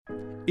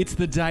It's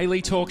the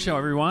Daily Talk Show,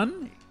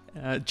 everyone.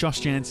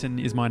 Josh Janssen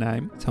is my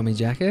name. Tommy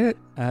Jackett.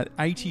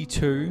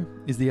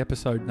 82 is the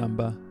episode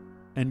number.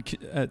 And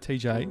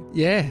TJ,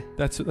 Yeah.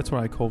 that's what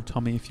I call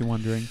Tommy, if you're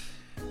wondering.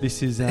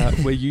 This is,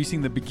 we're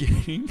using the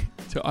beginning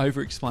to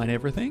over-explain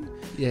everything.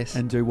 Yes.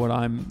 And do what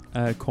I'm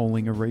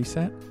calling a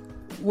reset.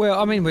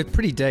 Well, I mean, we're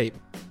pretty deep.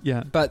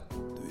 Yeah. But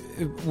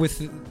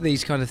with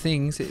these kind of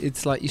things,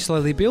 it's like you're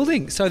slowly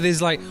building. So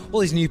there's like all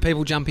these new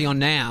people jumping on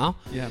now.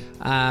 Yeah.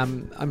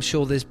 I'm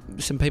sure there's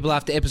some people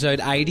after episode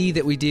 80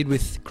 that we did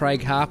with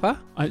Craig Harper.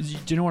 Do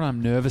you know what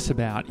I'm nervous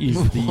about? Is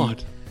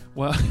What?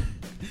 Well,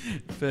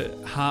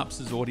 for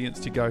Harp's audience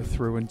to go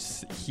through and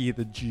hear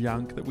the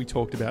junk that we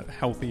talked about,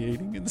 healthy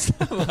eating and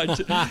stuff,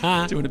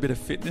 like doing a bit of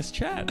fitness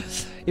chat.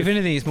 If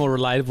anything, it's more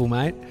relatable,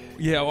 mate.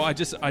 Yeah, well, I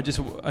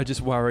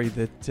just worry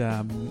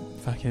that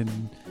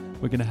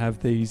we're going to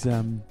have these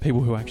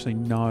people who actually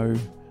know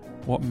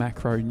what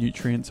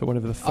macronutrients or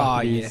whatever the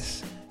fuck it is.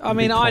 Yes. I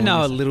mean, I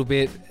know a little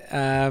bit.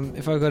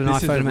 If I've got an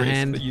iPhone in my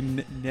hand. But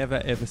you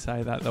never ever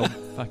say that. They'll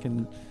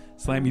fucking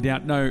slam you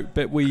down. No,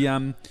 but we...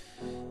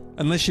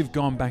 unless you've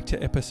gone back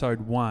to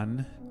episode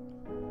 1.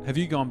 Have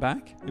you gone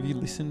back? Have you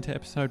listened to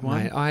episode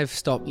 1? Mate, I've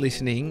stopped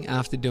listening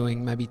after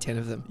doing maybe 10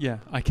 of them. Yeah,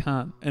 I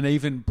can't. And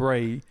even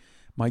Bree,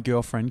 my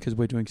girlfriend, because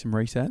we're doing some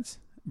resets.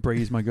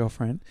 Bree is my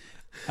girlfriend.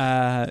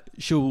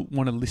 She'll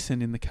want to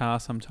listen in the car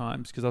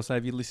sometimes because I'll say,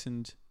 have you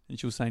listened? And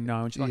she'll say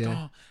no. And she's like,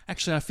 oh,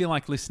 actually, I feel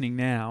like listening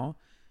now,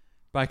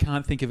 but I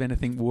can't think of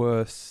anything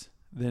worse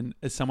than,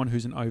 as someone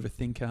who's an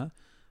overthinker,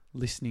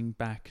 listening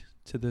back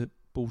to the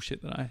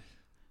bullshit that I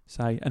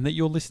say and that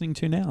you're listening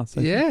to now.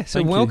 So yeah,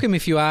 so welcome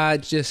if you are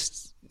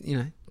just,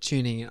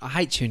 tuning in. I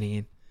hate tuning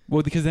in.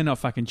 Well, because they're not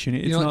fucking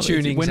tuning in. You're not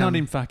tuning. We're not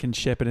in fucking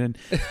Shepparton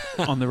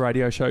on the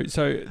radio show.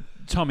 So,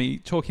 Tommy,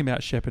 talking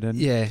about Shepparton,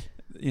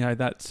 yeah,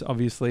 that's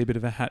obviously a bit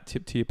of a hat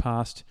tip to your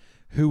past.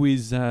 Who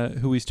is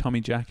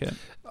Tommy Jackett?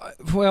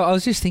 Well, I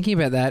was just thinking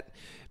about that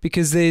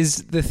because there's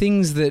the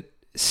things that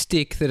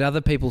stick that other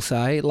people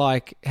say,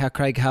 like how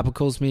Craig Harper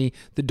calls me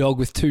the dog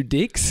with two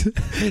dicks.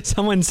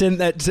 Someone sent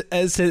that,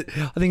 said,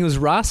 I think it was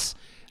Russ.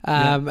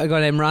 A guy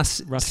named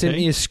Russ sent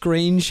me a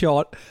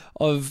screenshot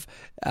of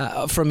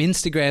from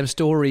Instagram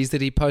stories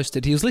that he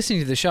posted. He was listening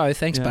to the show,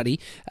 thanks buddy,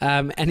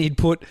 and he'd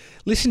put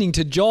listening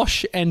to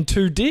Josh and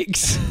two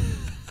dicks.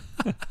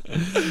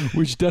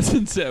 Which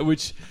doesn't say,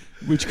 which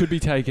could be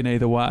taken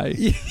either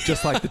way,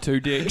 just like the two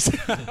dicks.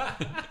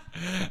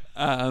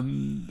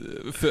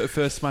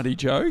 First smutty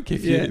joke,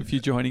 if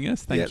you're joining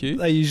us, thank you.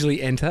 They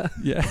usually enter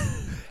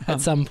at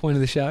some point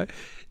of the show.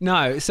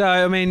 No, so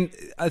I mean,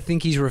 I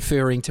think he's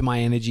referring to my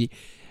energy.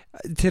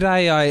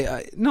 Today,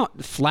 I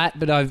not flat,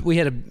 but we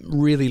had a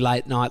really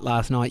late night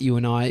last night, you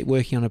and I,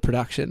 working on a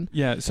production.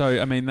 Yeah, so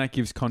I mean, that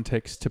gives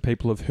context to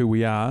people of who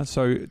we are.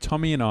 So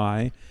Tommy and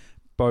I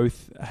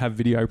both have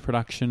video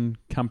production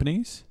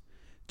companies.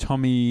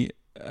 Tommy,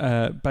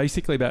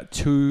 basically about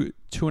two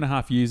and a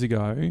half years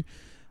ago,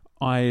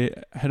 I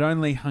had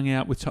only hung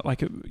out with,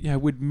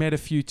 we'd met a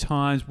few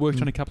times,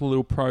 worked on a couple of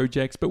little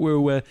projects, but we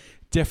were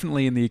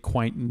definitely in the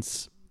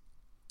acquaintance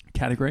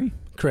category.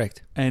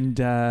 Correct. And,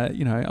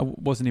 I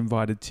wasn't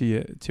invited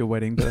to your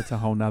wedding, but that's a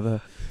whole nother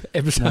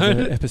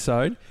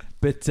episode.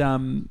 But,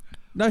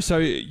 no, so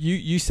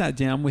you sat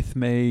down with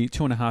me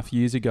 2.5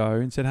 years ago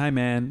and said, hey,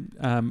 man,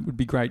 it would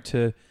be great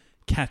to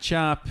catch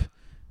up,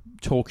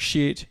 talk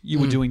shit. You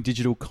were doing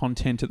digital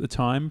content at the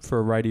time for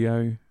a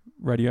radio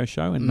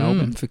show in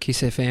Melbourne. For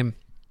Kiss FM.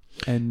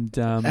 And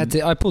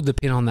I pulled the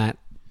pin on that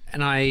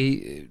and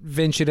I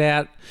ventured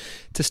out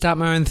to start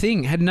my own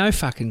thing. Had no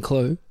fucking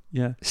clue.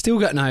 Yeah. Still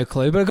got no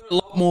clue, but I got a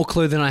lot more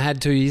clue than I had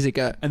 2 years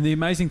ago. And the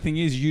amazing thing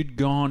is you'd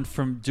gone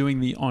from doing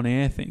the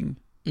on-air thing.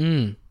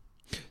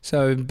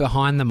 So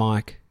behind the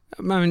mic.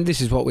 I mean,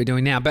 this is what we're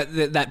doing now, but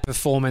that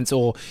performance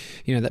or,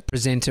 that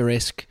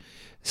presenter-esque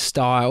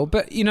style.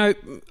 But,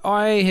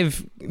 I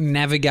have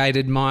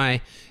navigated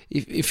my,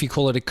 if you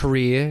call it a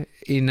career,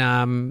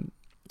 in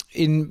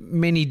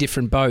many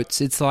different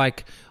boats. It's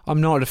like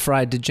I'm not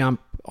afraid to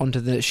jump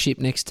onto the ship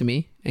next to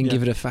me and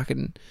give it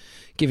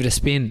a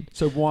spin.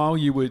 So while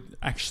you were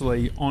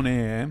actually on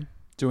air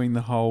doing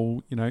the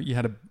whole,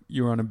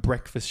 you were on a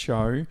breakfast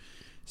show.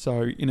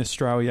 So in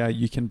Australia,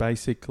 you can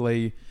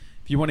basically,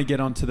 if you want to get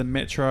onto the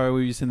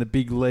metros and the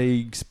big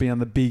leagues, be on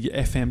the big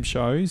FM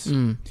shows,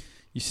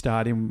 you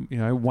start in,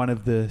 one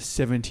of the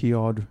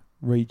 70-odd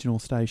regional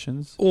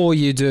stations. Or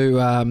you do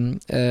a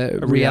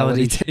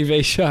reality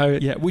TV show,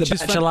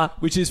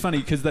 which is funny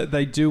because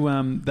they do,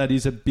 that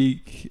is a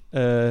big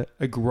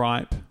a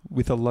gripe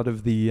with a lot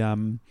of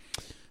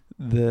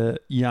the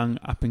young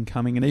up and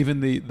coming and even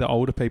the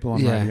older people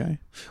on radio.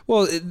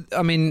 Well,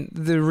 I mean,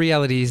 the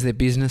reality is they're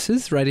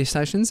businesses, radio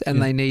stations,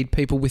 and they need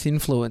people with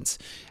influence.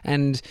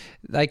 And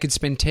they could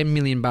spend $10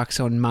 million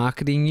on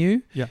marketing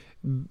you,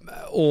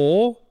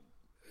 or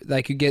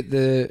they could get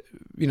the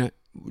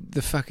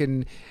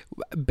fucking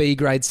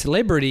B-grade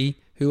celebrity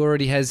who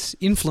already has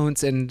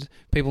influence and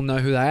people know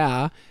who they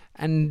are,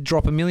 and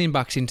drop $1 million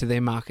into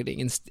their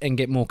marketing and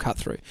get more cut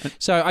through.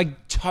 So I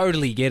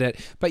totally get it.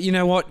 But you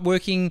know what?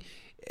 Working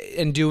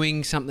and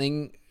doing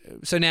something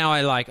So now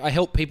I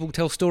help people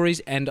tell stories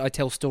and I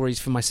tell stories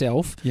for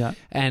myself. Yeah.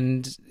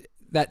 And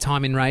that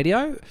time in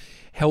radio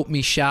helped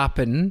me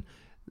sharpen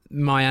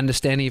my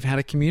understanding of how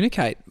to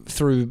communicate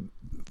through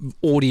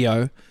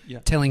audio,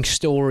 telling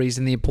stories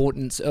and the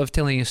importance of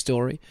telling a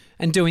story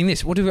and doing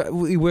this.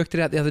 We worked it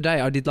out the other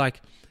day. I did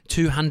like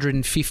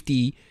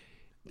 250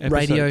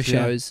 radio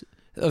shows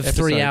of episodes.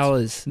 3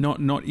 hours.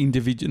 Not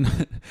individual,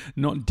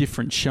 not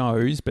different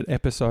shows, but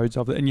episodes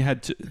of it. And you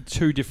had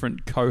two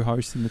different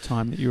co-hosts in the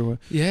time that you were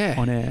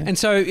on air. And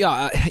so,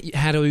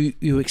 how do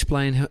you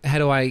explain? How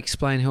do I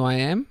explain who I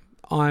am?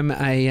 I'm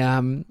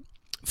a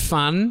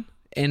fun,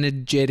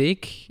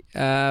 energetic.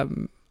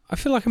 I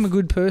feel like I'm a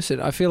good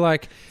person. I feel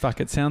like... Fuck,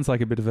 it sounds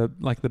like a bit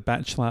of like The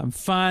Bachelor. I'm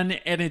fun,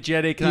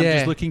 energetic, I'm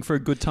just looking for a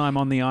good time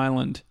on the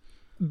island.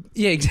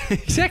 Yeah,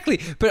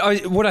 exactly.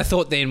 But what I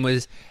thought then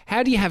was,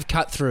 how do you have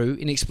cut through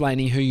in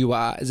explaining who you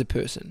are as a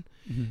person?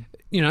 Mm-hmm.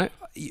 You know,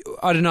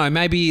 I don't know.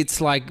 Maybe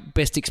it's like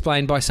best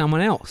explained by someone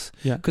else.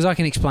 Yeah. Because I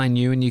can explain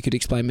you and you could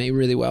explain me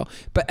really well.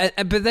 But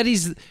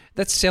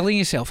that's selling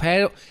yourself.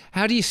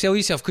 How do you sell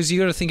yourself? Because you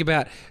got to think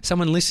about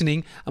someone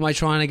listening. Am I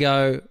trying to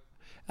go,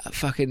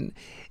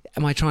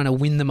 am I trying to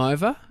win them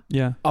over?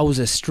 Yeah. I was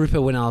a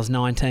stripper when I was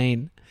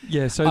 19.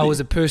 Yeah. So I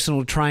was a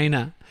personal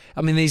trainer.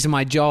 I mean, these are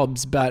my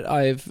jobs, but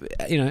I've,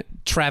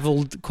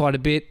 travelled quite a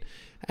bit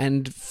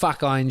and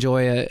I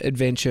enjoy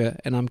adventure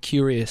and I'm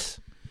curious.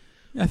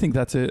 I think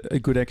that's a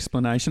good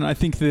explanation. I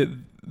think that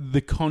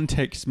the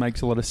context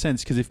makes a lot of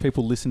sense because if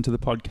people listen to the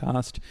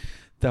podcast,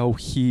 they'll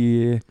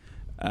hear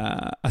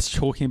us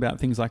talking about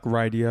things like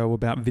radio,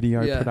 about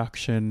video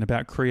production,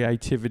 about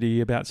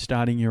creativity, about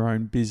starting your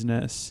own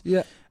business.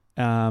 Yeah.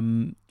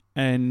 And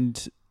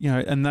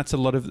that's a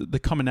lot of the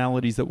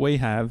commonalities that we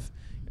have.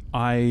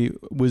 I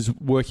was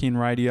working in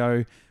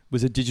radio,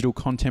 was a digital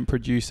content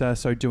producer,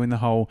 so doing the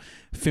whole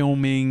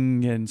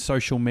filming and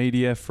social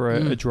media for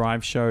a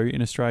drive show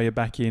in Australia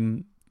back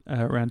in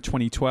around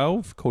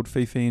 2012 called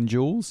Fifi and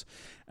Jules,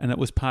 and it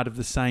was part of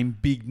the same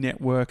big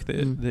network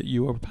that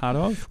you were part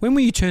of. When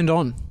were you turned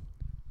on?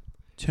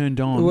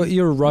 Well,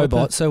 you're a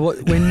robot, so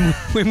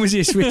when was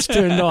your switch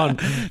turned on?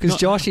 Because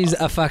Josh is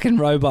a fucking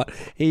robot.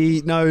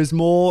 He knows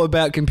more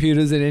about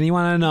computers than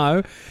anyone I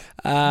know.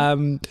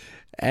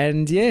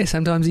 And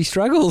sometimes he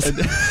struggles.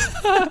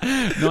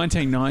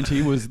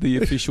 1990 was the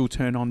official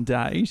turn-on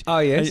date. Oh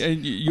yes, I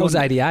was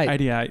 88.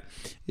 88,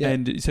 yeah.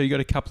 And so you got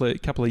a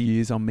couple of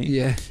years on me.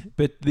 Yeah,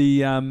 but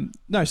did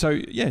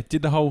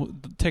the whole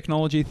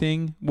technology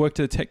thing. Worked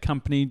at a tech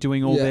company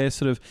doing all their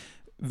sort of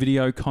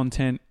video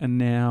content, and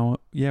now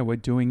we're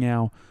doing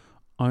our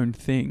own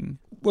thing.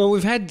 Well,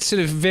 we've had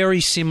sort of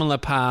very similar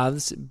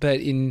paths,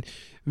 but in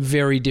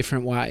very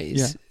different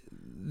ways. Yeah.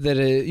 That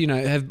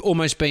are, have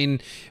almost been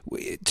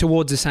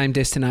towards the same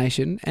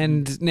destination.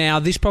 And now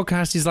this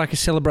podcast is like a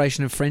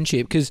celebration of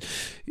friendship because,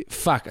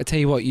 I tell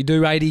you what, you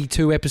do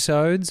 82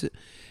 episodes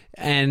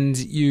and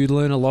you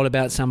learn a lot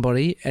about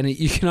somebody and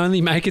you can only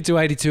make it to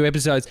 82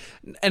 episodes.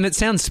 And it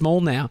sounds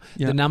small now,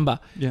 the number.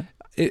 Yeah.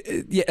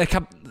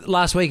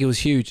 Last week it was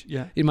huge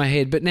in my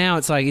head, but now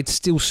it's like it's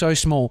still so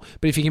small.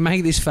 But if you can make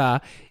it this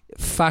far,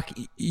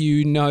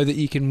 you know that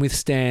you can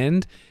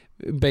withstand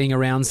being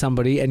around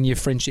somebody and your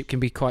friendship can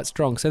be quite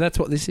strong. So that's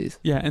what this is.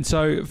 Yeah, and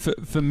so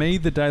for me,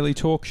 the Daily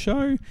Talk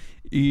Show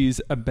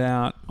is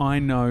about, I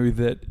know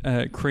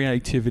that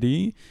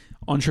creativity,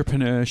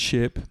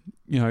 entrepreneurship,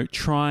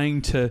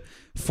 trying to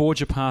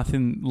forge a path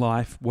in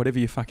life, whatever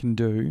you fucking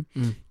do,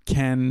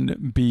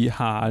 can be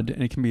hard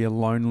and it can be a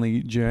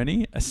lonely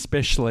journey,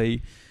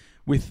 especially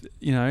with,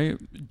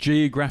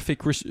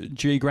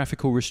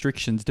 geographical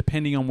restrictions,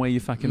 depending on where you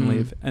fucking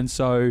live. And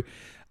so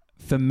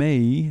for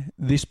me,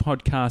 this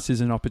podcast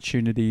is an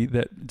opportunity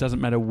that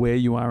doesn't matter where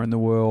you are in the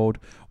world,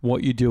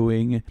 what you're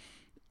doing.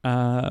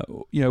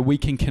 We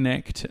can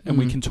connect and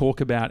we can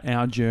talk about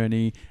our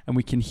journey and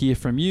we can hear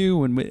from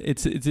you. And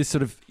it's this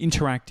sort of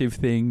interactive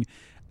thing.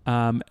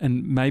 And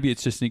maybe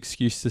it's just an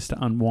excuse just to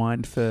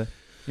unwind for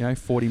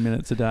 40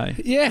 minutes a day.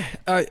 Yeah,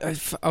 I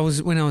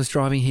was when I was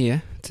driving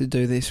here to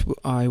do this,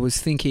 I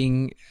was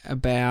thinking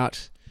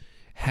about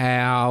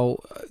how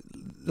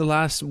the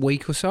last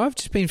week or so, I've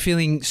just been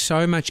feeling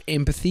so much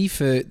empathy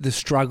for the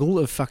struggle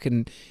of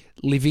fucking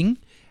living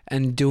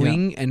and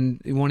doing and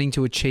wanting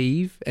to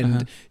achieve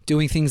and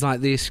doing things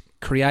like this,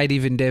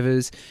 creative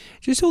endeavours,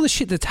 just all the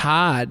shit that's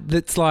hard.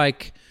 That's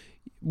like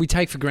we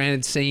take for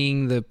granted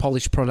seeing the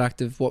polished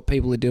product of what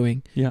people are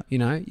doing. Yeah,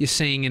 you're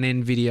seeing an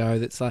end video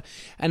that's like,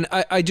 and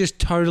I just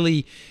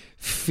totally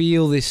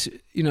feel this,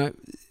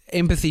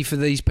 empathy for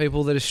these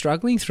people that are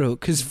struggling through it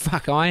because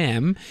I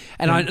am.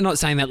 And I'm not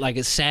saying that like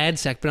a sad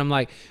sack, but I'm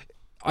like,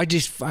 I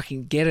just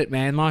fucking get it,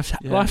 man. Life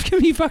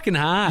can be fucking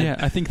hard. Yeah,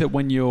 I think that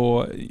when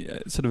you're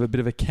sort of a bit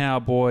of a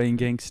cowboy and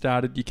getting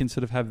started, you can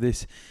sort of have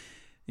this,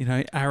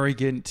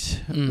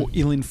 arrogant or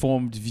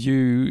ill-informed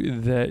view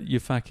that you're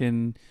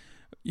fucking,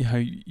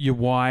 you're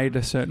wired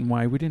a certain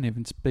way. We didn't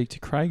even speak to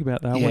Craig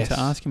about that. I went to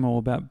ask him all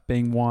about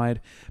being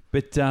wired.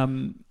 But,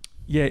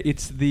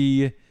 it's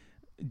the...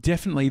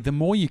 definitely the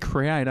more you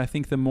create, I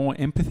think the more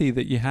empathy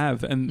that you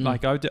have. And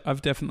like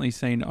I've definitely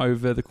seen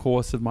over the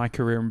course of my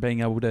career and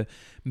being able to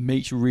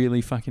meet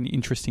really fucking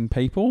interesting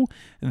people,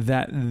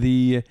 that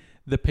the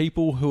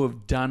people who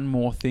have done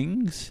more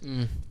things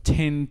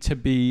tend to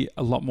be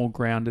a lot more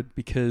grounded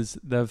because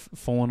they've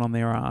fallen on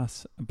their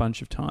ass a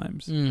bunch of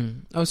times.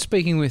 I was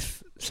speaking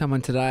with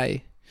someone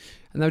today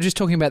and they were just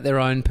talking about their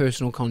own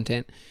personal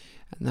content,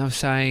 and they were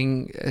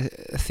saying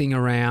a thing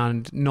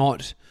around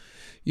not,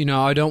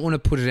 I don't want to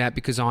put it out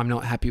because I'm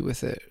not happy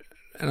with it.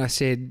 And I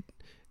said,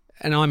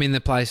 and I'm in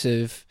the place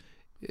of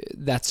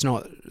that's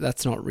not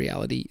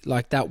reality.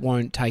 Like, that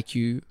won't take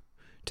you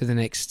to the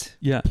next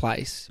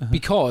place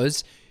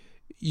because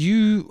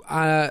you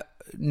are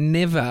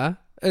never,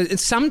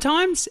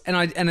 sometimes,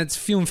 and it's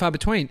few and far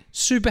between,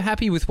 super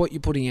happy with what you're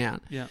putting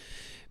out. Yeah.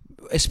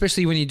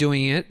 Especially when you're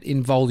doing it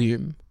in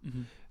volume.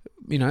 Mm-hmm.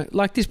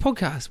 Like this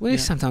podcast, we're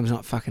sometimes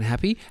not fucking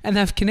happy, and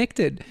they've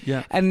connected.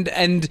 Yeah.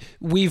 And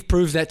we've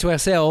proved that to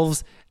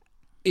ourselves.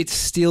 It's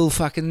still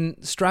fucking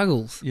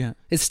struggles. Yeah.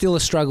 It's still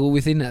a struggle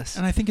within us.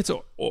 And I think it's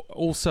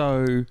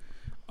also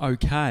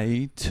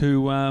okay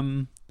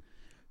to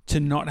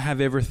not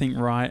have everything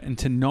right and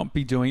to not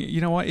be doing it.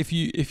 You know what? If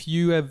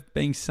you have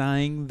been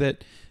saying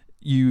that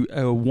you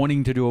are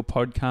wanting to do a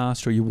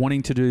podcast, or you're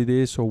wanting to do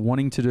this or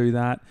wanting to do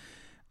that,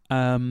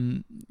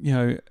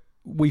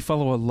 we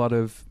follow a lot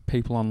of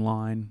people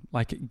online,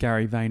 like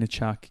Gary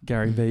Vaynerchuk,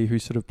 Gary V,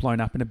 who's sort of blown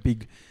up in a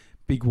big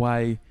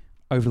way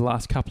over the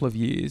last couple of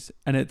years.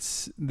 And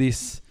it's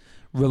this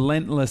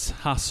relentless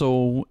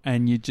hustle,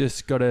 and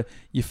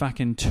you're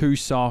fucking too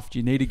soft.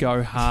 You need to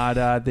go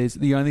harder.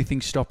 The only thing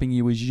stopping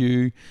you is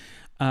you.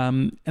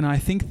 And I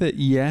think that,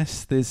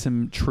 yes, there's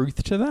some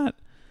truth to that.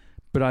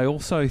 But I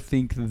also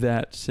think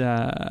that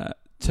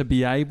to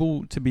be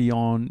able to be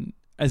on,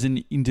 as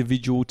an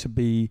individual, to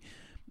be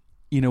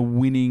in a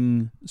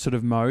winning sort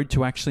of mode,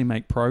 to actually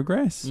make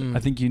progress, I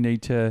think you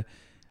need to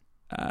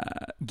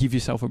give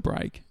yourself a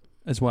break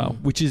as well,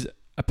 which is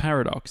a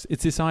paradox.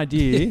 It's this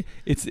idea.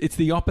 it's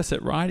the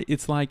opposite, right?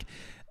 It's like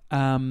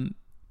I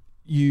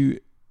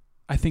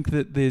think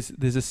that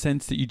there's a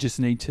sense that you just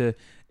need to,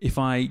 if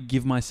I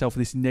give myself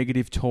this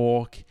negative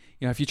talk,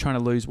 if you're trying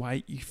to lose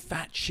weight, you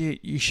fat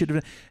shit, you should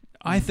have.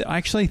 I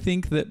actually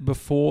think that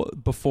before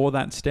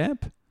that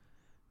step,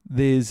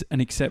 there's an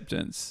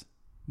acceptance.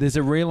 There's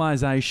a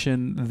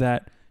realization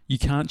that you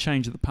can't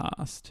change the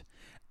past,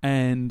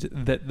 and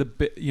that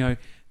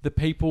the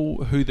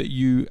people that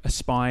you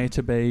aspire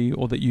to be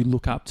or that you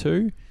look up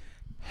to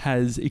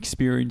has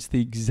experienced the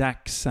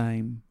exact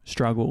same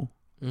struggle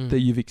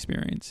that you've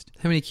experienced.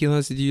 How many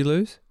kilos did you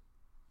lose?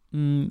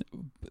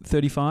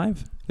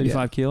 35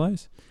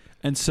 kilos.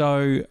 And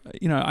so,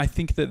 I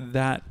think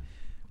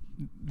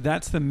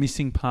that's the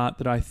missing part,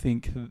 that I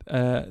think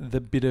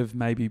the bit of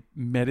maybe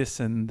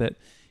medicine that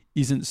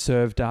isn't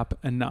served up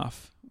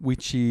enough,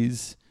 which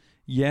is,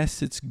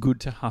 yes, it's good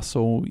to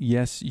hustle.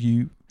 Yes,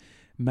 you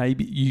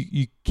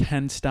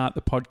can start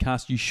the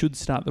podcast. You should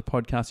start the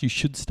podcast. You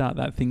should start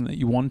that thing that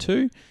you want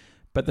to.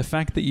 But the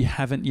fact that you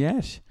haven't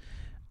yet,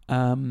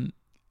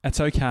 that's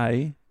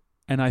okay.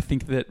 And I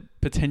think that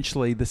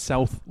potentially the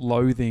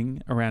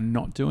self-loathing around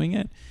not doing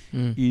it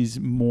is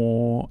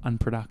more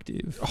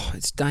unproductive. Oh,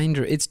 it's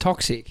dangerous. It's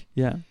toxic.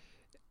 Yeah.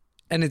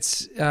 And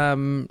it's,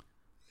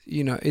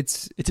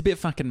 it's a bit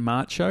fucking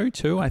macho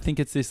too. I think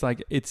it's this,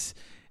 like, it's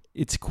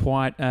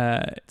quite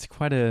a,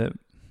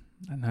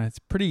 I don't know, it's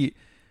pretty,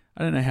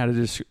 I don't know how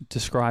to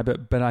describe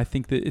it, but I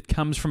think that it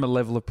comes from a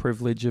level of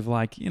privilege of,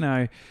 like,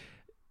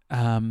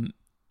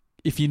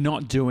 if you're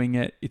not doing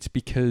it, it's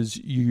because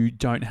you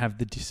don't have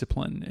the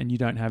discipline, and you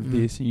don't have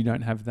this, and you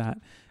don't have that.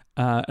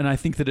 And I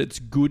think that it's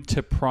good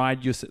to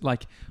pride yourself.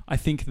 Like, I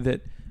think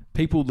that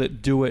people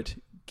that do it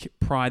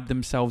pride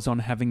themselves on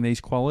having these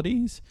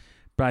qualities.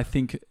 But I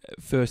think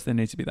first there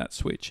needs to be that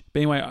switch. But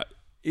anyway,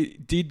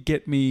 it did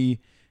get me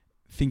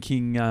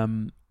thinking,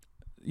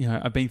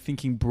 I've been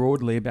thinking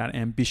broadly about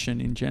ambition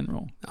in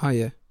general. Oh,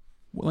 yeah.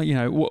 Well,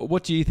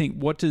 what do you think?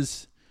 What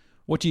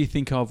do you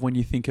think of when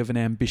you think of an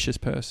ambitious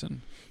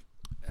person?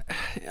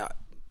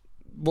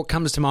 What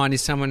comes to mind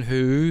is someone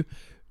who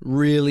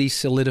really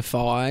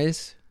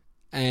solidifies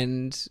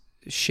and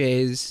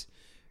shares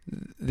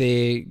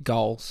their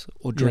goals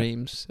or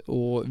dreams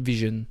or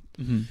vision.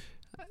 Mm-hmm.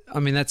 I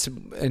mean, that's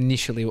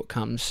initially what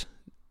comes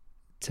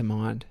to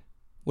mind.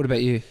 What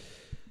about you?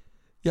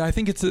 Yeah, I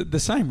think it's the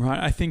same, right?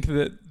 I think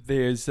that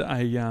there's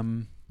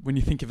when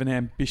you think of an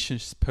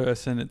ambitious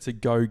person, it's a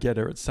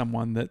go-getter. It's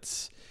someone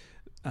that's,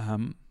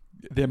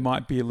 there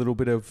might be a little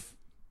bit of,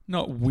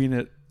 not win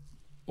at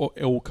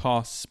all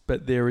costs,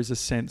 but there is a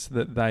sense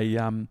that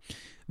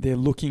they're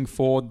looking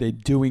forward, they're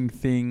doing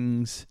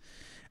things.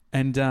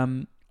 And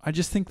I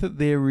just think that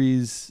there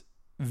is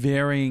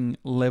varying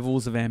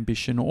levels of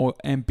ambition, or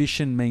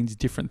ambition means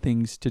different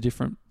things to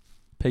different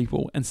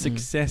people, and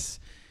success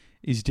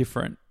is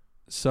different.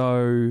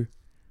 So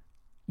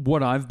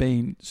what I've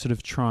been sort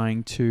of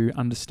trying to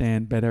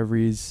understand better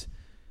is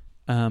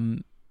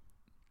being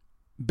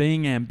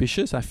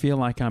ambitious. I feel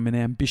like I'm an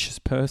ambitious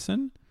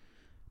person,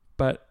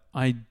 but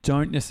I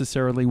don't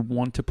necessarily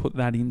want to put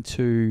that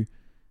into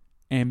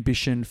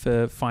ambition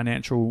for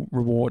financial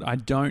reward.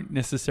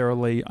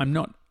 I'm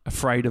not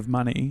afraid of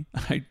money.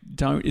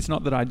 It's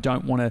not that I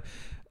don't want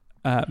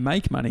to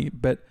make money,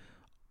 but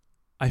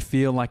I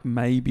feel like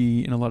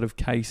maybe in a lot of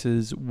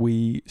cases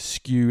we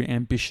skew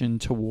ambition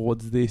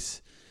towards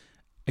this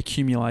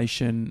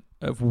accumulation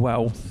of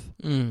wealth,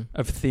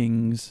 of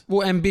things.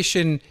 Well,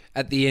 ambition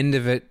at the end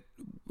of it,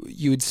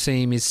 you would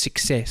seem is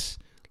success.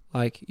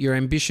 Like you're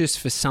ambitious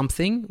for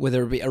something,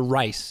 whether it be a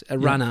race, a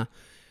runner,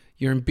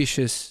 you're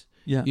ambitious.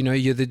 Yeah. You know,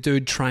 you're the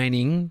dude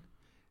training,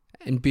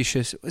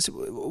 ambitious.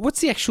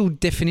 What's the actual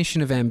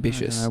definition of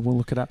ambitious? I don't know, we'll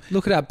look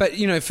it up. But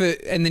you know,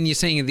 and then you're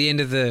saying at the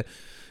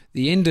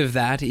end of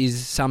that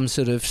is some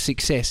sort of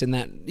success, and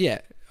that,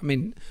 I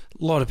mean,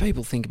 a lot of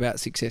people think about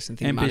success and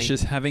think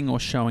ambitious, money. having or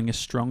showing a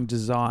strong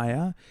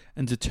desire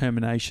and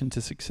determination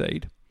to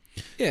succeed.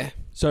 Yeah.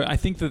 So I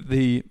think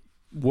that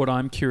what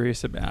I'm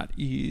curious about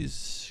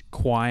is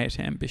quiet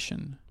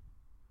ambition.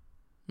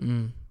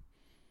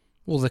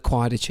 Well, the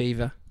quiet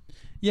achiever.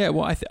 Yeah,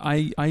 well,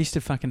 I used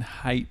to fucking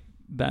hate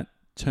that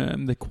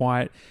term, the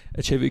quiet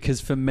achiever,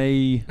 because for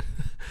me,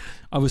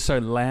 I was so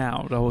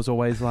loud. I was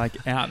always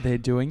like out there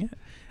doing it,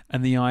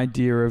 and the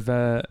idea of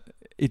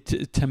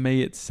to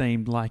me, it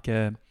seemed like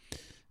you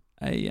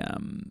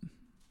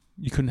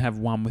couldn't have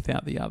one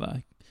without the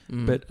other.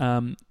 But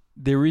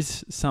there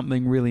is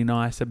something really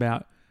nice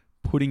about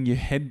putting your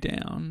head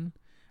down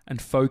and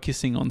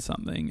focusing on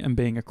something and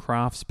being a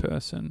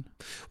craftsperson.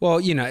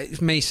 Well, you know,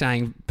 it's me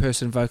saying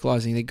person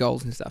vocalising their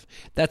goals and stuff.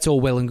 That's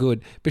all well and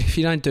good. But if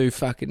you don't do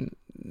fucking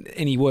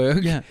any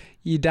work,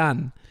 you're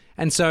done.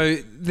 And so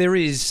there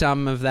is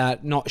some of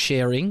that not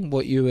sharing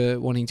what you were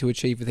wanting to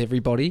achieve with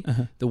everybody,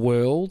 the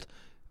world,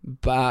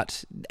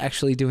 but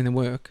actually doing the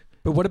work.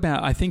 But what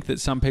about, I think that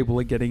some people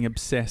are getting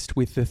obsessed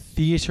with the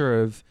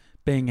theatre of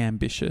being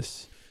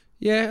ambitious.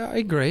 Yeah, I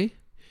agree.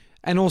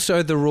 And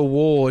also the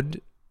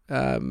reward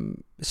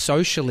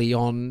socially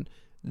on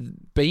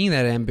being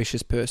that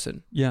ambitious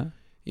person. Yeah.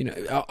 You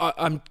know,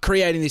 I'm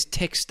creating this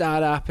tech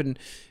startup and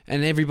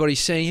everybody's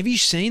saying, have you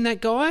seen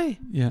that guy?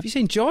 Yeah. Have you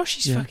seen Josh?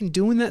 He's fucking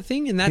doing that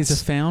thing. And that's...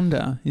 He's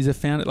a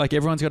founder. Like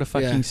everyone's got a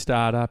fucking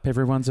startup.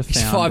 Everyone's a founder.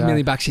 He's $5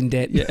 million in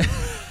debt. Yeah.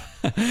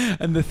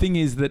 And the thing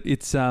is that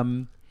it's,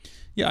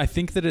 I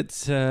think that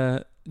it's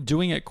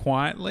doing it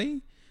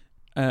quietly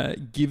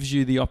gives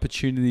you the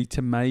opportunity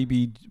to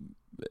maybe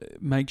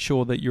make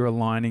sure that you're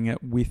aligning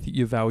it with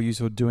your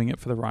values or doing it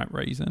for the right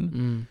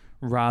reason,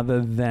 rather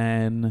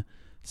than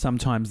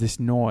sometimes this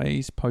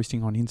noise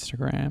posting on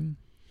Instagram.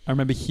 I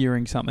remember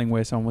hearing something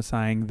where someone was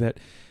saying that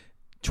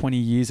 20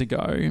 years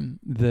ago,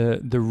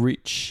 the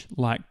rich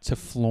like to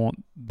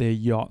flaunt their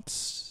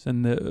yachts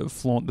and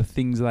flaunt the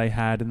things they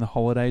had and the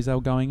holidays they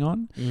were going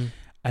on.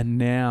 And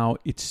now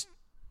it's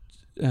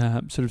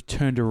sort of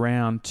turned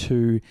around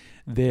to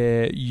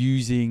they're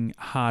using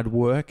hard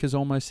work as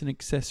almost an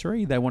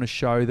accessory. They want to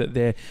show that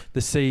they're the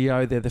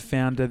CEO, they're the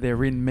founder,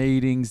 they're in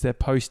meetings, they're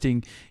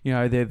posting,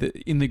 they're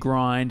in the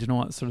grind and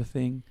all that sort of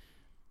thing.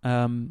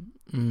 I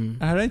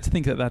don't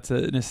think that that's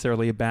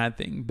necessarily a bad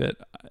thing, but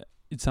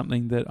it's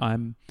something that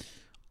I'm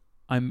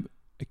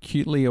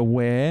acutely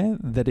aware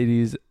that it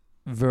is.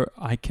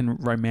 I can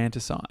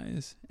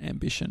romanticize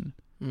ambition,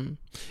 and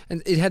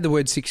it had the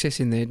word success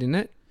in there, didn't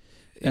it?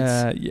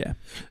 Yeah.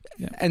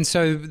 And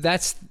so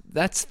that's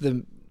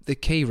the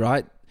key,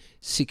 right?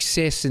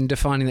 Success and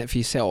defining that for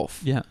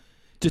yourself. Yeah.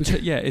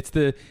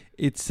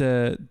 It's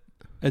a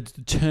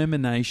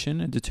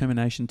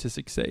determination to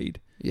succeed.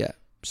 Yeah.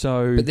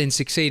 So, but then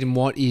succeed in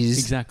what is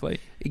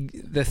exactly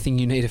the thing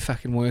you need to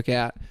fucking work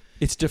out.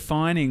 It's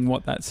defining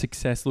what that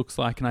success looks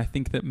like, and I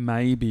think that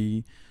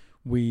maybe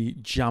we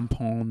jump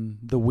on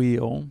the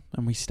wheel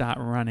and we start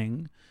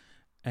running,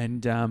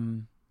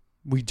 and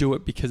we do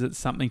it because it's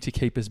something to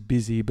keep us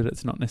busy, but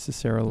it's not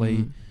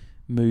necessarily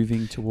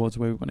moving towards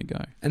where we want to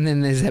go. And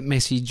then there's that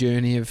messy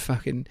journey of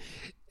fucking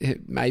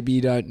maybe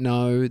you don't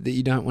know that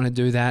you don't want to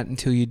do that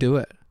until you do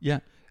it. Yeah.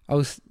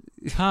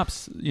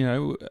 Harps,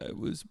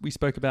 we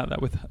spoke about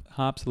that with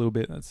Harps a little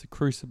bit. That's a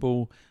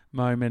crucible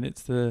moment.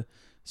 It's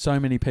so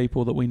many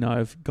people that we know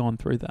have gone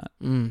through that.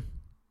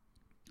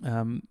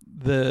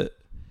 The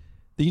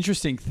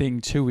interesting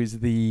thing too is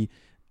I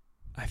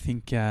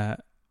think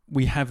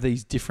we have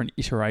these different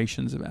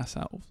iterations of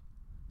ourselves.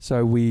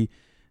 So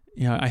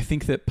I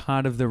think that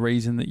part of the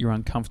reason that you're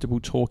uncomfortable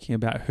talking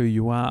about who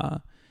you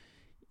are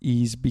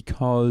is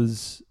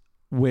because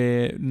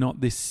we're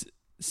not this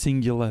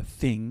singular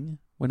thing.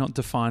 We're not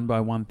defined by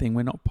one thing.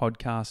 We're not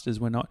podcasters.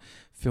 We're not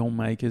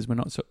filmmakers. We're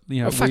not,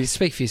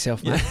 speak for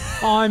yourself, mate.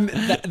 I'm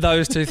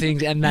those two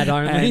things and that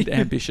only. And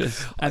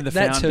ambitious. And the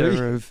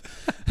founder of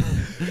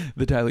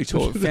the Daily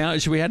Talk.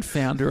 Should we add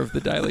founder of the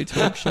Daily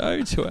Talk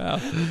Show to our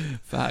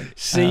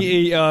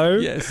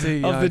CEO,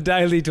 CEO of the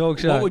Daily Talk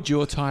Show? What would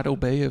your title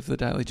be of the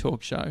Daily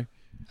Talk Show?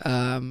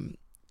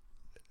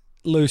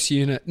 Loose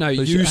unit. No,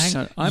 use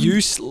unit. Aren't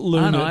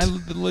I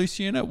the loose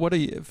unit? What are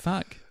you?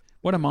 Fuck.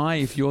 What am I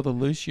if you're the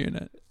loose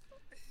unit?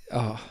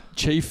 Oh,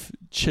 chief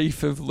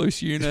of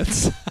loose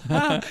units.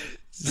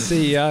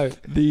 CEO.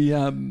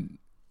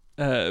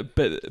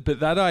 But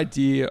that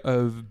idea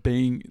of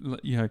being,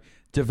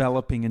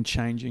 developing and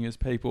changing as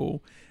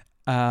people.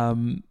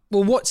 Well,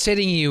 what's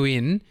setting you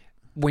in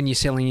when you're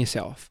selling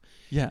yourself?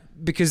 Yeah.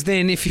 Because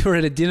then if you're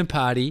at a dinner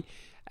party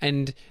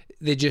and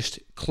they're just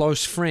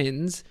close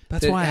friends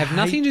That's that why I have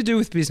nothing to do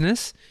with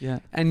business,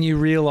 and you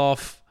reel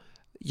off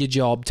your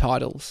job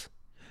titles.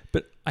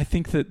 But I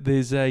think that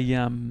there's a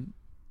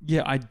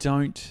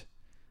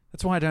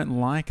that's why I don't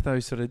like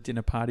those sort of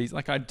dinner parties.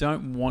 Like, I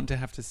don't want to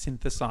have to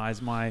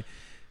synthesize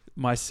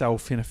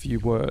myself in a few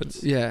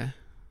words. Yeah.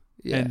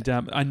 And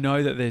I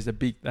know that there's a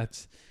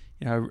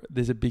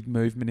big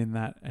movement in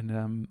that,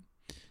 and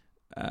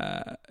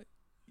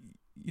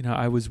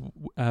I was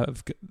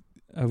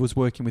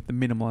working with the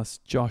minimalist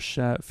Josh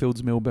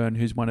Fields-Milburn,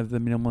 who's one of the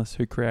minimalists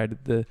who created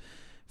the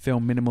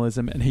film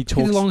Minimalism, and he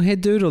talks. He's the long head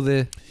dude or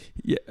the?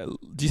 Yeah,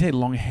 do you say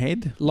long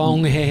head?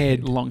 Long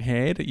head. Long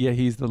haired. Yeah,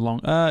 he's the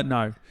long.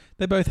 No,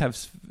 they both have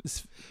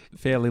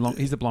fairly long.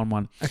 He's the blonde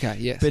one. Okay.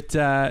 Yes.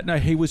 But no,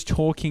 he was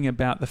talking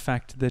about the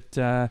fact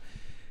that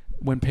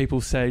when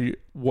people say,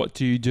 "What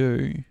do you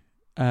do?"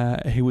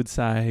 He would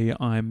say,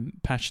 "I'm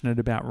passionate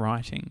about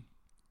writing,"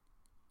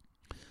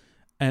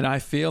 and I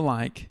feel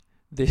like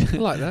I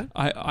like that.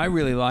 I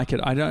really like it.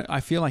 I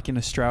feel like in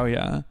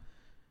Australia,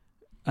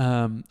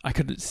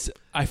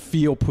 I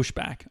feel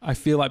pushback. I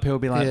feel like people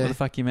be like, "What the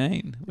fuck you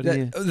mean?"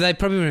 They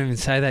probably wouldn't even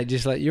say that.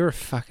 Just like, you're a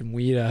fucking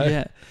weirdo.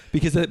 Yeah,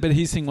 because but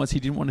his thing was he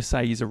didn't want to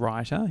say he's a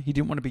writer. He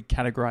didn't want to be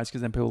categorized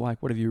because then people were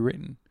like, "What have you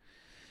written?"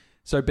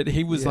 So, but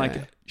he was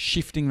like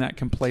shifting that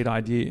complete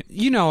idea.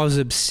 I was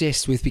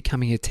obsessed with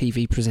becoming a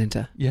TV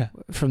presenter. Yeah,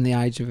 from the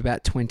age of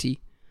about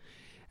 20,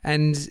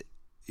 and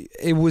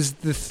it was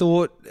the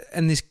thought.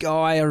 And this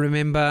guy, I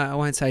remember, I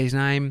won't say his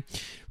name,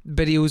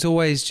 but he was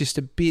always just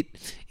a bit.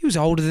 He was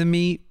older than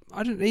me.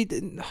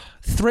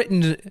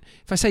 Threatened.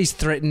 If I say he's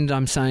threatened,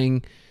 I'm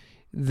saying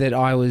that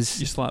I was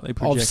slightly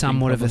of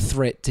somewhat of a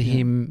threat to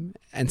him,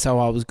 and so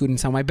I was good in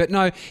some way. But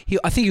no, I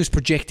think he was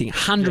projecting,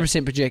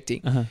 100%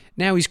 projecting. Uh-huh.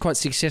 Now he's quite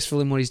successful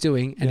in what he's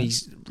doing, and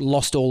he's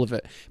lost all of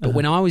it. But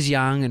when I was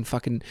young and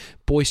fucking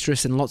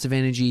boisterous and lots of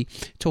energy,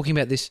 talking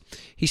about this,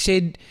 he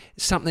said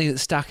something that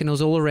stuck, and it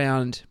was all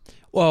around,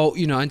 well,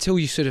 until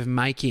you're sort of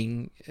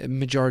making a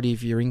majority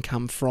of your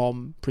income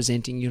from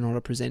presenting, you're not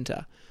a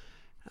presenter.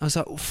 I was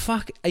like, well,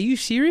 fuck, are you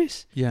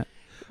serious? Yeah.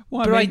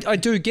 Well, but I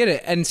do get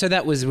it. And so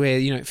that was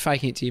where,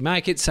 faking it till you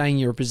make it, saying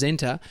you're a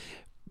presenter.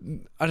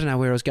 I don't know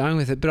where I was going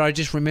with it, but I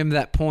just remember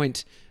that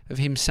point of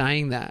him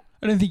saying that.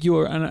 I don't think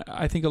and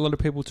I think a lot of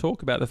people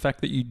talk about the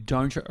fact that you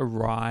don't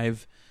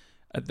arrive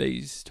at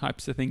these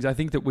types of things. I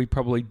think that we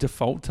probably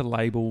default to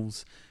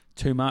labels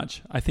too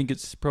much. I think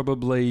it's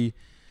probably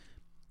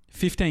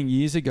 15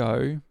 years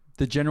ago,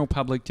 the general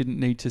public didn't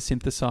need to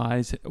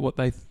synthesize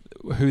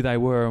who they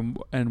were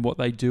and what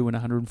they do in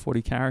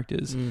 140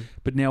 characters.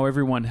 But now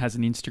everyone has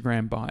an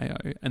Instagram bio,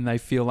 and they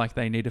feel like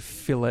they need to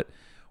fill it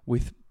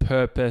with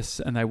purpose,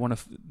 and they want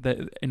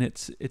to. And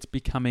it's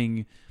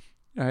becoming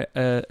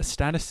a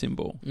status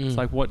symbol. It's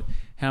like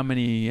how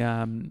many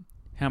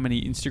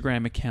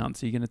Instagram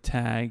accounts are you going to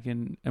tag,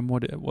 and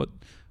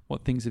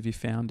what things have you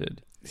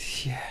founded?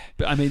 Yeah.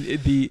 But I mean,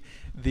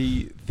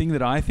 the thing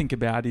that I think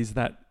about is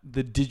that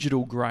the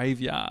digital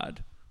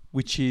graveyard,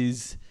 which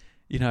is,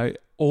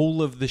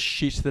 all of the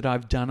shit that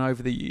I've done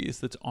over the years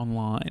that's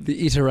online.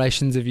 The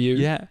iterations of you.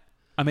 Yeah.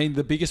 I mean,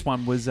 the biggest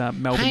one was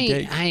Melbourne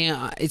Geek. Hey,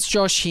 it's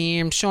Josh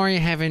here. I'm sorry I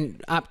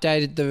haven't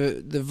updated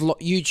the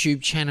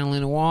YouTube channel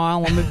in a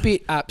while. I'm a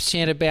bit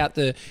upset about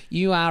the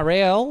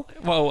URL.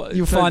 Well,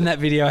 you'll find that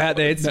video out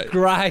there. It's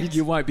great.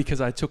 You won't,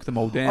 because I took them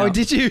all down. Oh,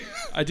 did you?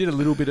 I did a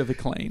little bit of a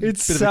clean.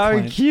 It's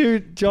so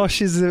cute.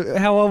 Josh is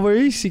how old were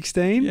you?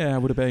 16? Yeah, I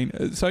would have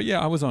been. So yeah,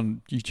 I was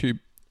on YouTube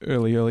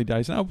early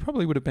days, and I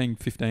probably would have been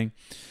 15,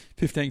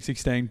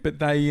 16. But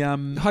they.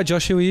 Hi,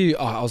 Josh. Who are you?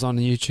 Oh, I was on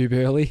YouTube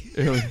early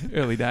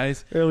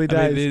days. Early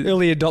days.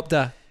 Early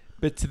adopter.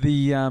 But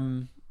the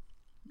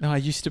I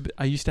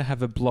used to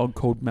have a blog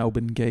called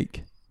Melbourne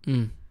Geek,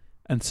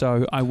 and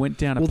so I went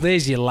down. Well,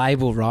 there's your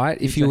label,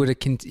 right? If you would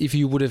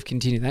have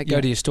continued that, go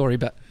to your story.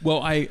 But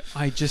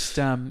I just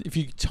if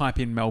you type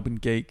in Melbourne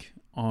Geek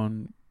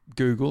on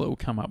Google, it will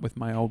come up with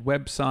my old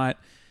website.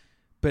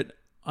 But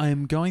I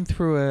am going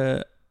through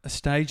a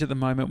stage at the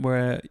moment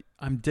where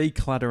I'm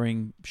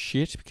decluttering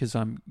shit because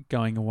I'm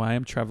going away.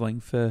 I'm traveling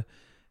for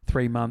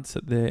 3 months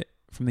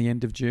from the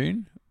end of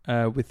June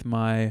with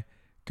my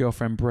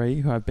girlfriend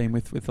Bree, who I've been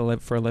with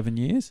for 11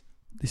 years.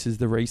 This is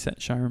the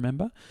Reset show,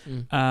 remember?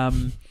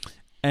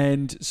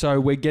 And so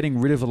we're getting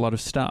rid of a lot of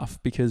stuff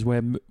because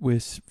we're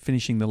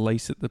finishing the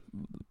lease at the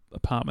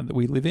apartment that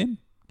we live in,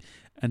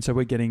 and so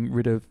we're getting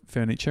rid of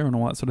furniture and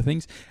all that sort of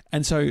things.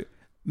 And so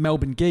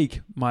Melbourne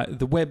Geek,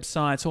 the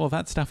websites, all of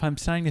that stuff, I'm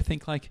starting to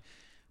think like,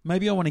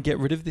 maybe I want to get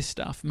rid of this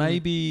stuff.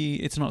 Maybe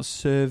it's not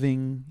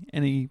serving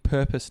any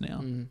purpose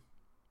now.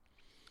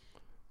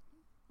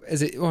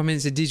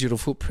 It's a digital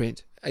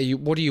footprint.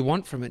 What do you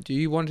want from it? Do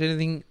you want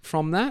anything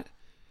from that?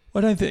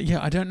 I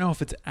don't know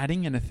if it's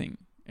adding anything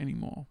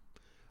anymore.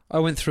 I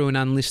went through and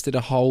unlisted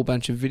a whole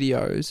bunch of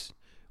videos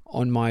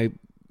on my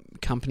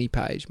company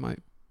page, my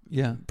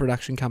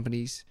production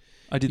company's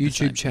I did the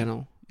same YouTube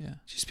channel. Yeah.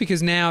 Just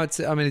because now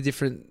I'm in a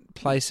different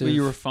place Where of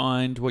you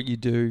refined what you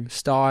do.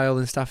 style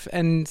and stuff.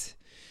 And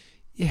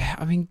yeah,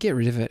 I mean, get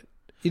rid of it.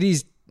 It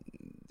is,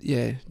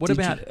 yeah. What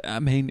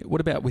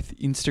about with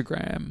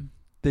Instagram?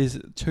 There's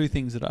two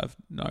things that I've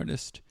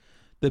noticed.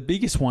 The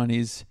biggest one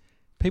is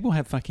people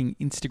have fucking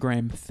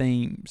Instagram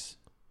themes.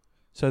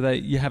 So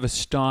you have a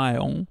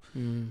style,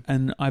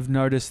 and I've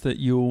noticed that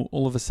you'll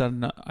all of a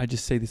sudden I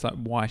just see this like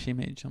white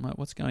image. I'm like,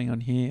 what's going on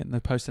here? And they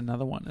post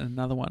another one and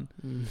another one.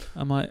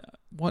 I'm like,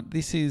 what?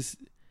 This is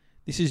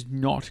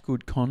not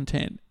good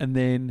content. And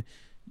then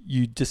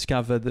you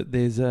discover that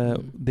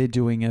they're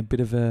doing a bit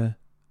of a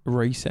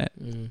reset,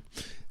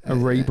 a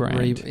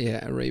rebrand.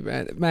 A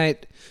rebrand,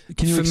 mate.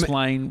 Can you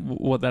explain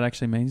what that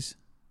actually means?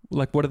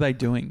 Like, what are they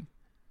doing?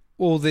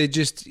 Well, they're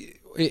just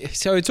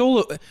so it's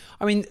all.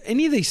 I mean,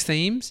 any of these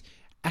themes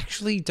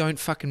actually don't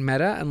fucking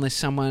matter unless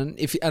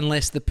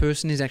the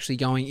person is actually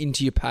going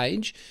into your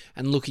page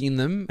and looking in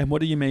them. And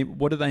what do you mean?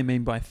 What do they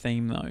mean by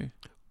theme, though?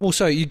 Well,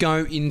 so you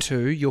go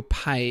into your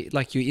page,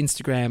 like your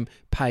Instagram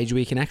page,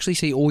 where you can actually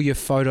see all your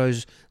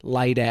photos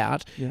laid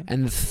out,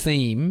 and the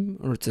theme,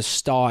 or it's a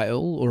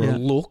style or a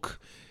look,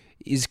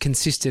 is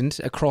consistent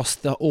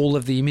across all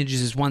of the images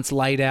is once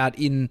laid out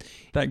in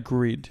that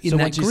grid. So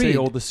once you see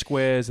all the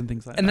squares and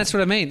things like that. And that's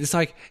what I mean. It's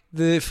like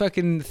the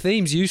fucking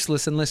theme's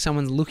useless unless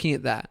someone's looking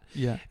at that.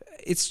 Yeah.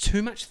 It's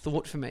too much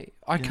thought for me.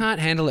 I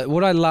can't handle it.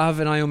 What I love,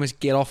 and I almost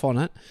get off on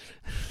it.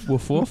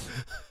 Woof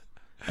woof.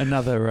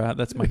 Another,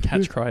 that's my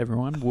catch cry,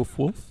 everyone. Woof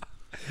woof.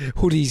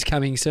 Hoodies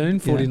coming soon,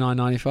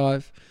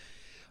 $49.95.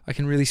 I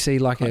can really see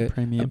like a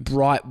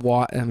bright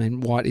white. I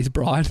mean, white is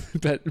bright,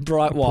 but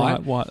bright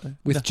white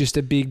with just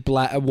a big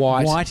black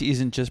white. White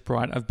isn't just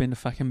bright. I've been to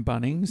fucking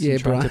Bunnings and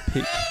tried to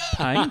pick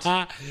paint,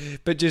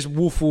 but just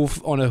woof woof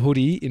on a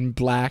hoodie in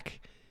black,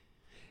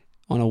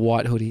 on a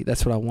white hoodie.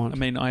 That's what I want. I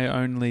mean,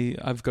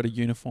 I've got a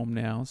uniform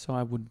now, so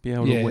I would be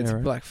able to wear it's a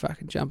black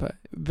fucking jumper.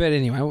 But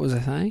anyway, what was I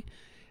saying?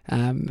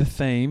 The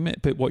theme,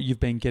 but what you've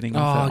been getting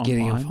off on.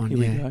 Here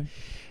we go.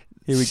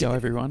 Here we go,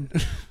 everyone.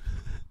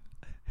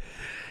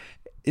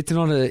 It's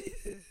not a...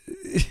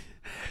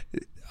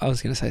 I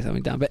was going to say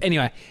something dumb. But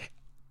anyway,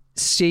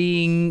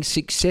 seeing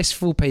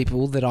successful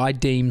people that I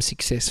deem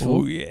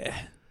successful... Oh, yeah.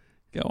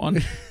 Go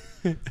on.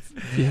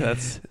 Yeah,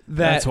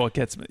 that's what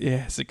gets me.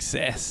 Yeah,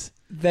 success.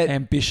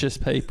 Ambitious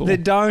people.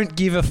 That don't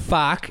give a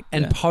fuck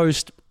and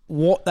post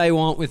what they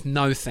want with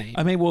no theme.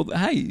 I mean, well,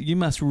 hey, you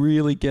must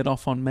really get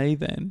off on me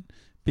then,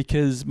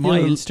 because my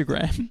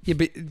Instagram... Yeah,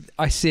 but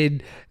I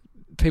said...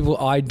 people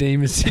I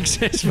deem as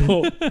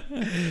successful.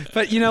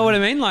 But you know what I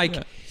mean?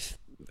 Like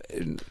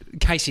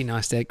Casey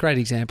Neistat, great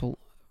example.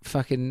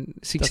 Fucking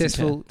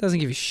successful, doesn't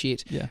give a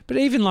shit. Yeah. But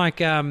even like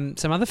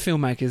some other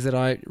filmmakers that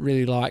I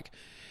really like.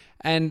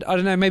 And I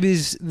don't know, maybe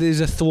there's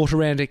a thought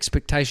around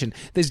expectation.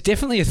 There's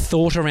definitely a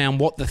thought around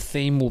what the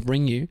theme will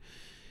bring you.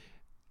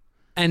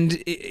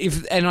 And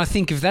I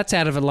think if that's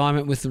out of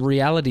alignment with the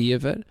reality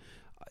of it,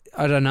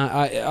 I don't know.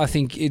 I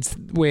think it's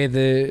where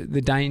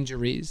the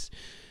danger is.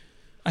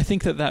 I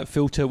think that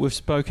filter, we've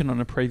spoken on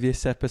a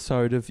previous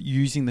episode of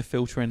using the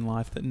filter in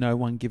life that no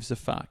one gives a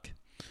fuck.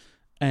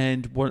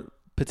 And what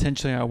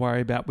potentially I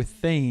worry about with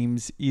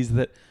themes is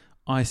that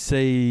I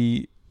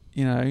see,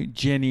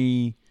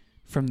 Jenny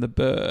from the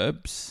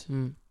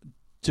Burbs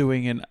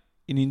doing an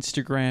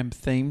Instagram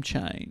theme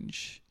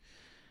change.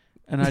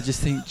 And I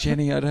just think,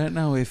 Jenny, I don't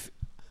know if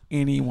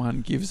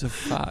anyone gives a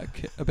fuck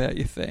about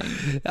your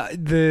theme.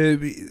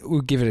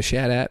 We'll give it a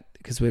shout out,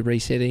 because we're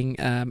resetting.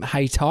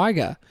 Hey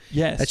Tiger.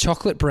 Yes. A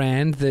chocolate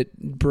brand that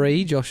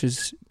Bree,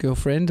 Josh's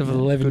girlfriend of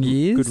 11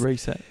 years. Good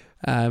reset.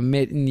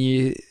 Met in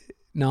year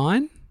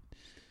 9?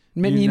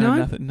 Met in year 9?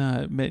 Nothing.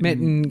 No. Met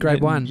in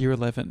grade 1. Year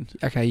 11.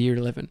 Okay, year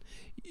 11.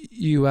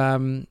 You, do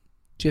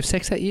you have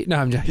sex that year? No,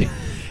 I'm joking.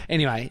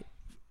 Anyway,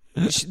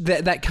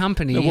 that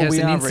company has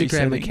an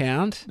Instagram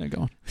account. No,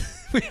 go on.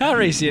 We are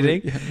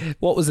resetting. Yeah.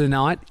 What was the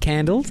night?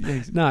 Candles?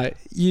 Yeah. No.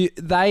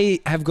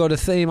 They have got a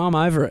theme. I'm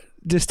over it.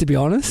 Just to be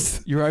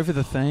honest. You're over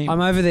the theme.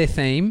 I'm over their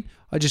theme.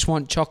 I just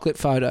want chocolate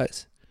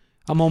photos.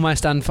 I'm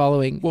almost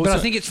unfollowing. But I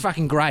think it's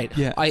fucking great.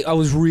 Yeah. I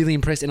was really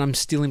impressed, and I'm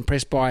still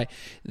impressed by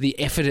the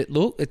effort it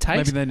takes.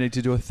 Maybe they need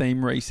to do a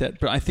theme reset.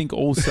 But I think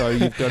also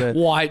you've got to...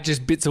 white,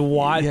 just bits of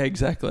white. Yeah,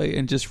 exactly.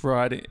 And just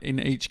write it in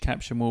each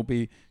caption will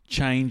be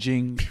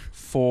changing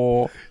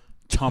for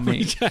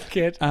Tommy.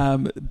 Jackett.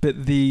 But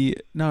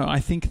I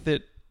think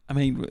that... I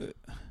mean...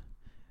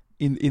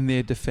 In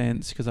their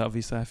defence, because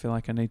obviously I feel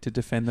like I need to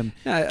defend them.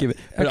 But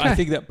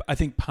okay. I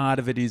think part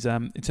of it is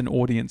it's an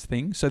audience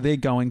thing. So they're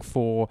going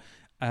for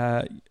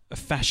a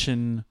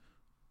fashion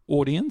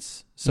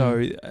audience.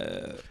 So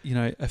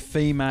a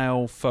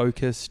female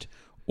focused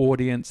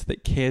audience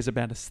that cares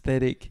about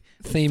aesthetic,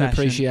 theme, fashion.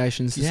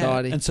 Appreciation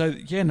society. Yeah. And so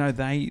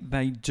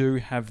they do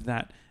have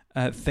that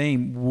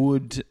theme.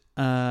 Would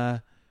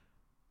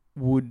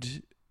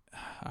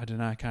I don't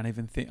know. I can't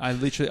even think.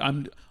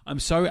 I'm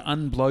so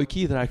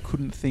unblokey that I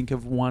couldn't think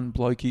of one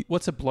blokey.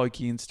 What's a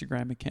blokey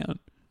Instagram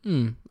account?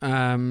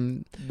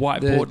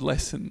 Whiteboard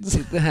lessons.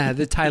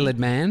 The tailored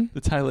man.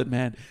 The tailored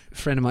man. A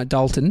friend of mine,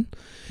 Dalton.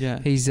 Yeah.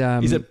 He's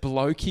is it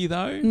blokey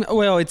though?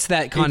 Well, it's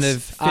that kind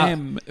it's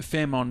of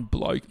femme on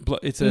bloke.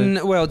 It's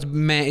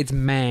it's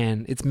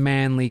man. It's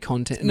manly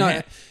content.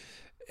 No,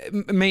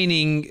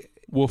 meaning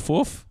woof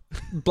woof.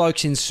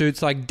 Blokes in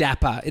suits, like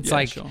dapper. It's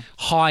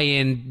high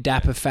end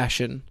dapper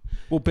fashion.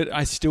 Well, but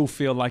I still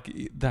feel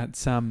like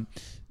that's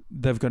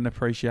they've got an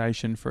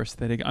appreciation for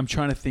aesthetic. I'm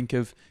trying to think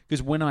of,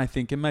 because when I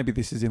think, and maybe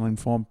this is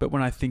ill-informed, but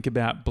when I think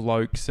about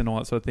blokes and all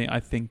that sort of thing,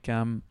 I think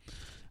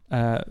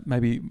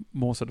maybe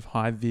more sort of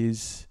high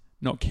vis,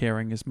 not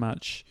caring as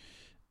much.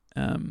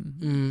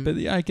 But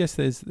yeah, I guess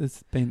there's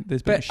been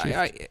a shift.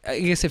 I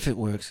guess if it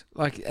works,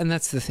 and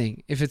that's the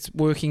thing. If it's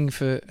working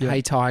for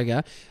Hey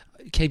Tiger,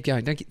 keep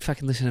going. Don't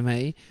fucking listen to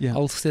me. Yeah.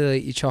 I'll still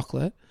eat your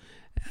chocolate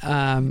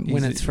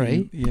when it's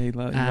free. He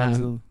loves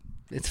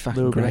it's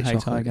fucking great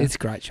chocolate. It's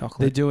great chocolate.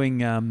 They're doing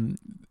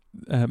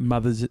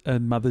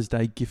Mother's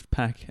Day gift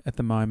pack at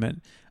the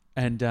moment,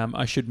 and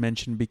I should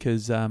mention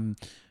because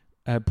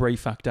Bree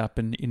fucked up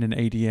and in an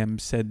EDM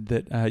said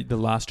that the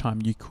last time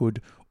you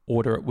could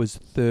order it was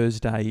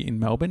Thursday in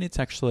Melbourne. It's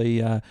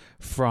actually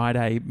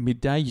Friday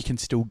midday. You can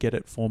still get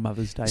it for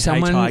Mother's Day.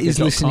 Someone is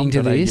listening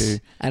to this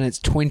and it's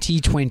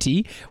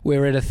 2020.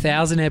 We're at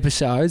 1,000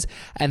 episodes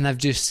and they've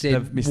just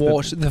said,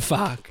 what the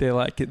fuck?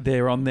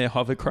 They're on their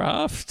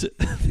hovercraft.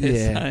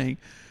 They're saying,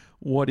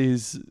 what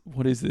is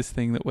this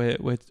thing that we're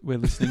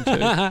listening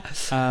to?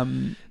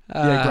 Great.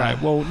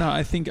 Well, no,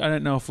 I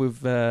don't know if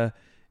we've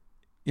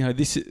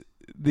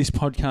this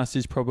podcast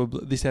is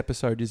probably, this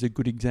episode is a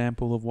good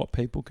example of what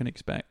people can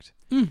expect.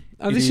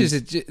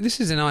 This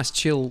is a nice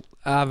chill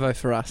arvo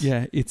for us.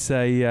 Yeah, it's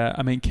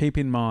keep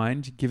in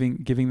mind,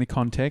 giving the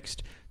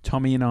context,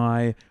 Tommy and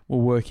I were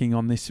working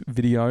on this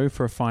video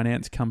for a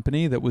finance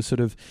company that was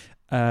sort of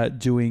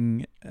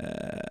doing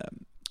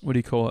what do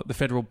you call it?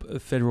 The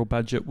federal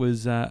budget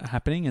was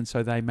happening, and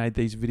so they made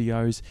these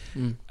videos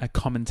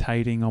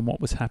commentating on what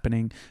was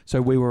happening.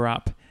 So we were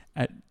up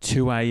at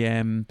 2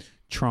 a.m.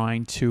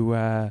 trying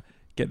to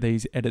get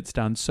these edits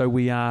done. So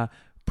we are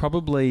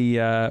probably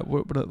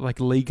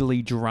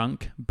legally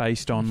drunk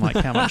based on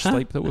how much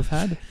sleep that we've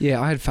had.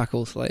 Yeah, I had fuck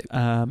all sleep.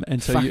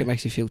 And so it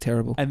makes you feel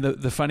terrible. And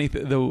the funny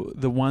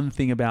the one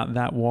thing about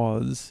that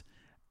was,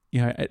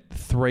 at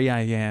 3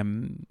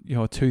 a.m.,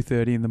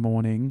 2:30 in the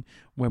morning,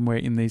 when we're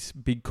in this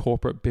big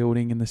corporate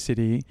building in the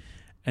city,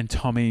 and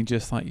Tommy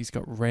just he's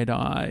got red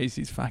eyes,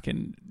 he's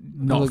fucking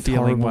not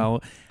feeling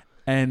well,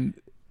 and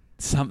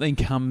something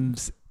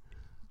comes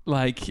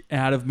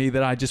out of me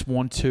that I just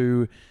want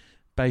to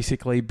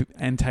basically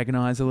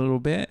antagonize a little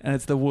bit, and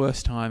it's the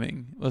worst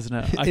timing,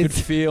 wasn't it? I could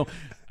feel,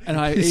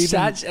 and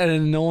such an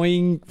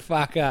annoying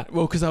fucker.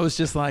 Well, because I was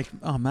just like,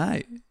 oh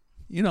mate,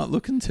 you're not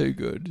looking too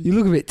good. You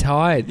look a bit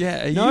tired.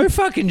 Yeah. No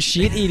fucking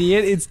shit,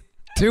 idiot. It's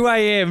 2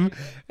 a.m.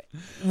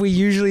 We're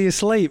usually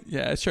asleep.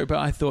 Yeah, it's true. But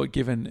I thought,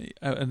 given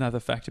another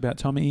fact about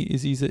Tommy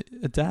is he's a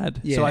dad.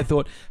 Yeah. So I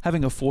thought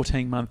having a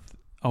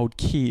 14-month-old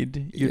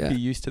kid, you'd be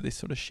used to this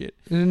sort of shit.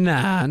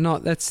 Nah,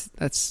 not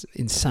that's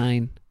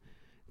insane.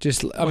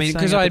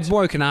 Because I'd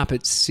woken up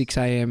at 6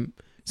 a.m.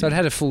 So I'd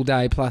had a full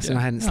day plus and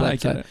I hadn't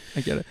slept. I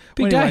get it.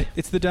 Big day.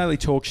 It's the Daily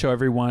Talk Show,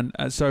 everyone.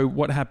 So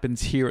what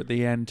happens here at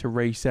the end to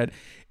reset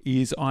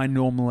is I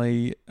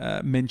normally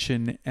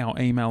mention our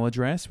email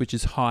address, which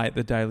is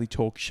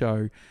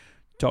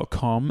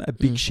hi@thedailytalkshow.com. A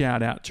big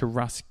shout out to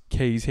Russ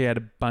Keys. He had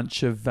a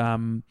bunch of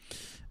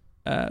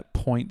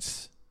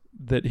points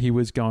that he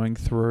was going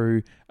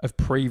through of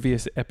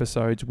previous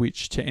episodes,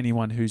 which to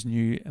anyone who's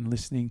new and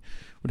listening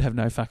would have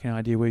no fucking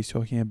idea what he's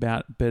talking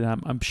about. But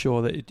I'm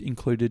sure that it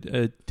included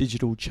a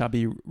digital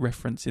chubby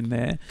reference in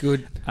there.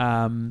 Good.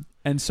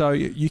 And so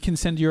you can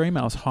send your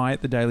emails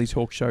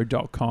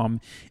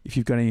hi@thedailytalkshow.com if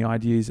you've got any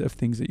ideas of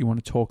things that you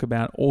want to talk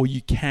about, or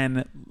you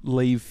can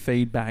leave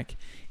feedback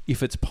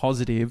if it's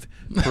positive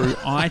through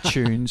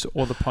iTunes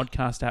or the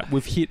podcast app.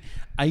 We've hit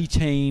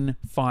 18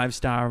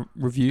 5-star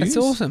reviews. That's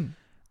awesome.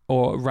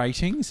 Or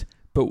ratings,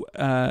 but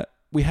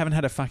we haven't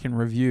had a fucking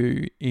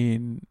review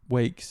in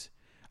weeks.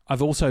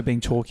 I've also been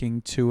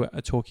talking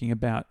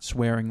about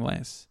swearing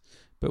less,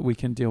 but we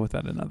can deal with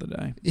that another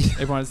day.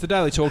 Everyone, it's the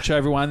Daily Talk Show,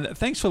 everyone.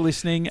 Thanks for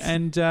listening,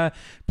 and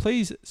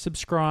please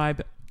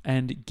subscribe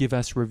and give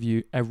us a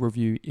review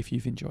if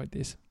you've enjoyed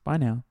this. Bye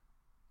now.